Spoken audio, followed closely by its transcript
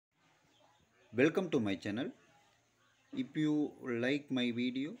Welcome to my channel. If you like my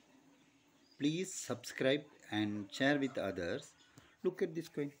video, please subscribe and share with others. Look at this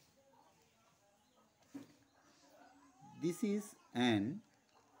coin. This is an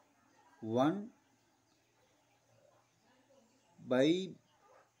 1 by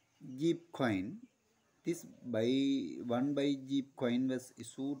Jeep coin. This by 1 by Jeep coin was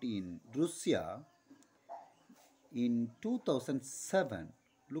issued in Russia in 2007.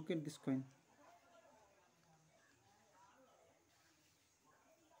 Look at this coin.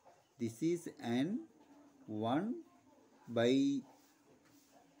 This is an 1 by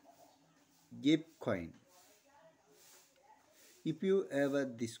Jeep coin. If you ever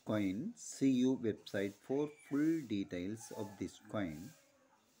this coin, see you website for full details of this coin.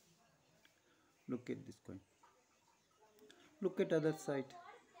 Look at this coin. Look at other side.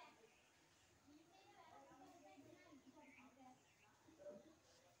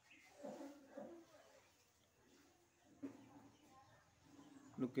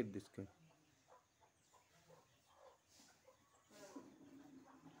 Look at this coin.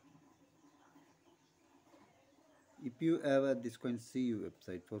 If you ever this coin, see you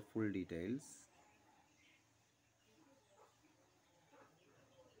website for full details.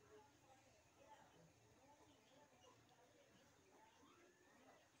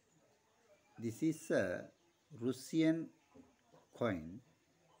 This is a Russian coin.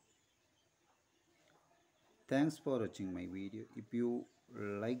 Thanks for watching my video. If you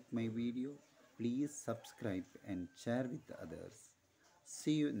like my video, please subscribe and share with others.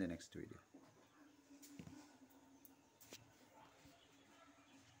 See you in the next video.